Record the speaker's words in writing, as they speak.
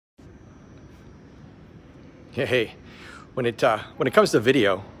Hey, when it comes to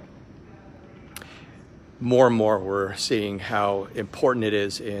video, more and more we're seeing how important it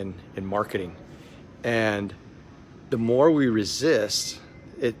is in marketing. And the more we resist,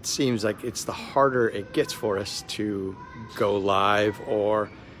 it seems like it's the harder it gets for us to go live or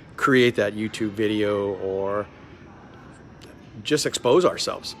create that YouTube video or just expose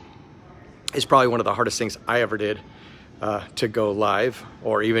ourselves. It's probably one of the hardest things I ever did, to go live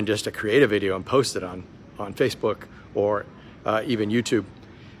or even just to create a video and post it on Facebook or even YouTube.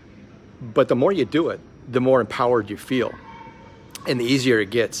 But the more you do it, the more empowered you feel and the easier it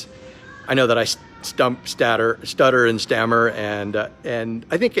gets. I know that I stutter and stammer, and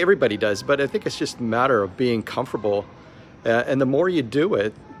I think everybody does, but I think it's just a matter of being comfortable, and the more you do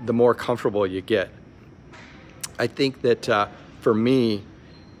it, the more comfortable you get. I think that for me,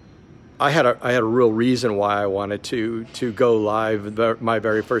 I had a real reason why I wanted to go live my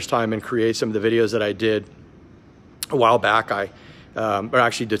very first time and create some of the videos that I did a while back. Or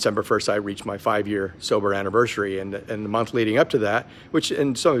actually December 1st, I reached my 5-year sober anniversary, and the month leading up to that,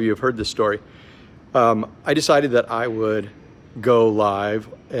 and some of you have heard this story, I decided that I would go live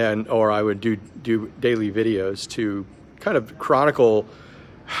or I would do daily videos to kind of chronicle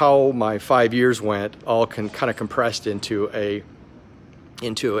how my 5 years went, all kind of compressed into a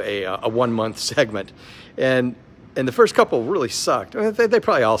 1 month segment. And the first couple really sucked. I mean, they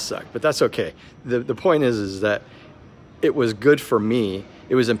probably all sucked, but that's okay. The point is that it was good for me.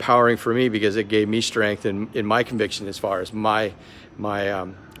 It was empowering for me because it gave me strength in my conviction as far as my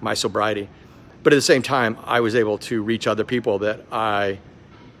sobriety. But at the same time, I was able to reach other people that I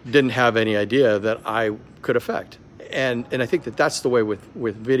didn't have any idea that I could affect. And I think that that's the way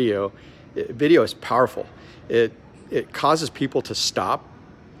with video. Video is powerful. It causes people to stop,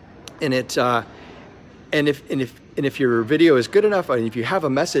 and if your video is good enough, and if you have a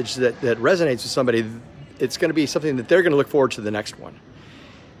message that resonates with somebody, it's going to be something that they're going to look forward to the next one.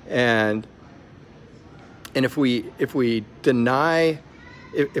 And if we deny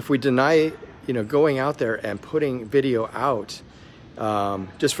going out there and putting video out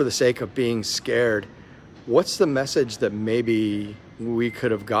just for the sake of being scared, what's the message that maybe we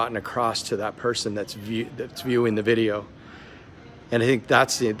could have gotten across to that person that's viewing the video? And I think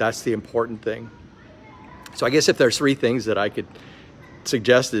that's the important thing. So I guess if there's 3 things that I could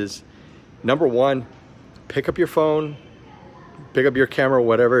suggest is, number 1, pick up your phone, pick up your camera,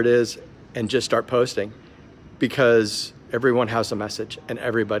 whatever it is, and just start posting, because everyone has a message and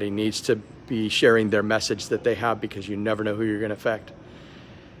everybody needs to be sharing their message that they have, because you never know who you're going to affect.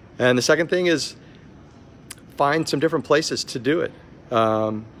 And the second thing is, find some different places to do it.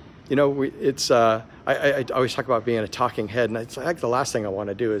 I always talk about being a talking head, and it's like the last thing I want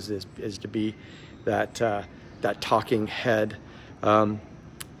to do is to be that talking head.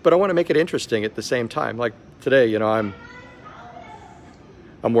 But I want to make it interesting at the same time. Like today, I'm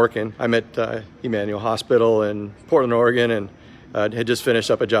working. I'm at Emmanuel Hospital in Portland, Oregon, and had just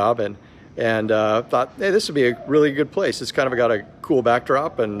finished up a job, and thought, hey, this would be a really good place. It's kind of got a cool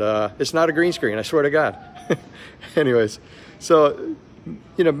backdrop, and it's not a green screen, I swear to God. Anyways, so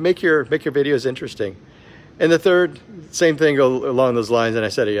make your videos interesting. And the third, same thing along those lines, and I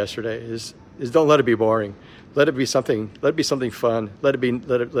said it yesterday, is don't let it be boring. Let it be something fun. Let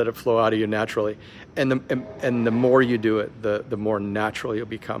it flow out of you naturally. And the more you do it, the more natural you'll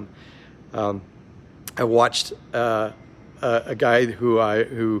become. I watched a guy who I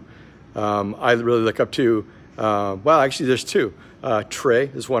really look up to. Actually, there's 2. Trey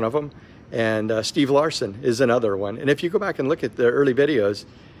is one of them, and Steve Larson is another one. And if you go back and look at their early videos,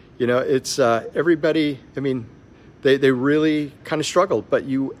 it's everybody. I mean, they really kind of struggled, but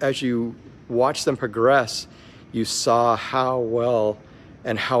as you watch them progress, you saw how well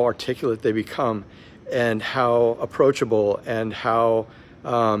and how articulate they become, and how approachable, and how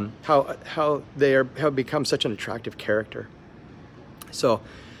they have become such an attractive character. So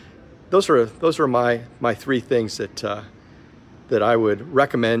those are my 3 things that I would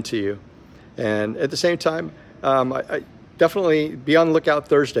recommend to you. And at the same time, I definitely be on the lookout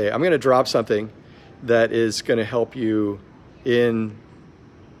Thursday. I'm going to drop something that is going to help you in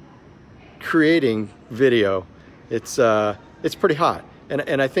creating video. It's pretty hot,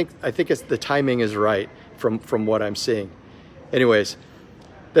 and I think the timing is right from what I'm seeing. Anyways,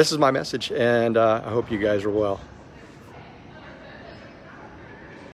 this is my message, and I hope you guys are well.